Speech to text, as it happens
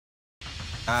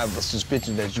I have a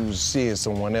suspicion that you was seeing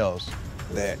someone else.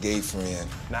 That gay friend.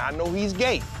 Now, I know he's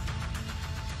gay.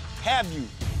 Have you?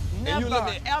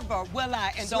 Never, ever will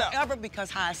I. And don't ever, because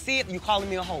how I see it, you calling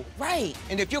me a hoe. Right.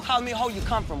 And if you're calling me a hoe, you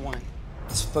come from one.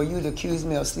 For you to accuse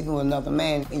me of sleeping with another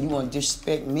man and you want to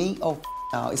disrespect me, oh,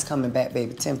 no, it's coming back,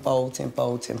 baby, tenfold,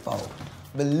 tenfold, tenfold.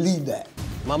 Believe that.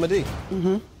 Momma Dee.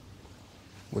 Mm-hmm.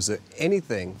 Was there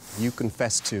anything you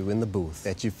confessed to in the booth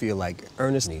that you feel like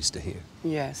Ernest needs to hear?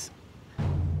 Yes.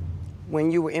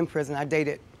 When you were in prison, I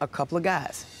dated a couple of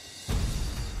guys.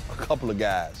 A couple of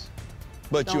guys.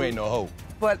 But you ain't no hoe.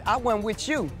 But I wasn't with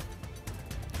you.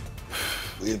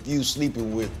 If you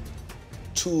sleeping with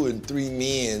 2 and 3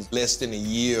 men less than a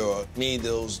year, or me,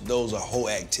 those are hoe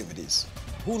activities.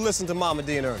 Who listened to Momma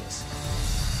Dee and Ernest?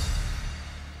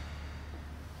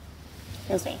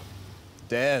 It was me.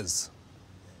 Des.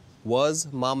 Was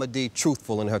Momma Dee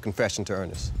truthful in her confession to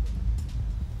Ernest?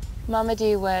 Momma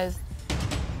Dee was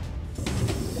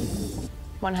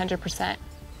 100%.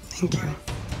 Thank you.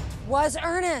 Was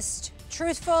Ernest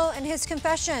truthful in his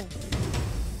confession?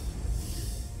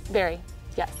 Very,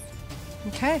 yes.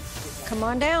 Okay, come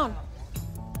on down.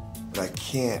 But I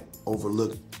can't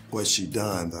overlook what she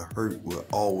done. The hurt will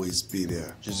always be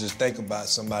there. Just think about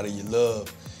somebody you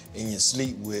love and you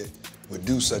sleep with would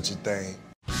do such a thing.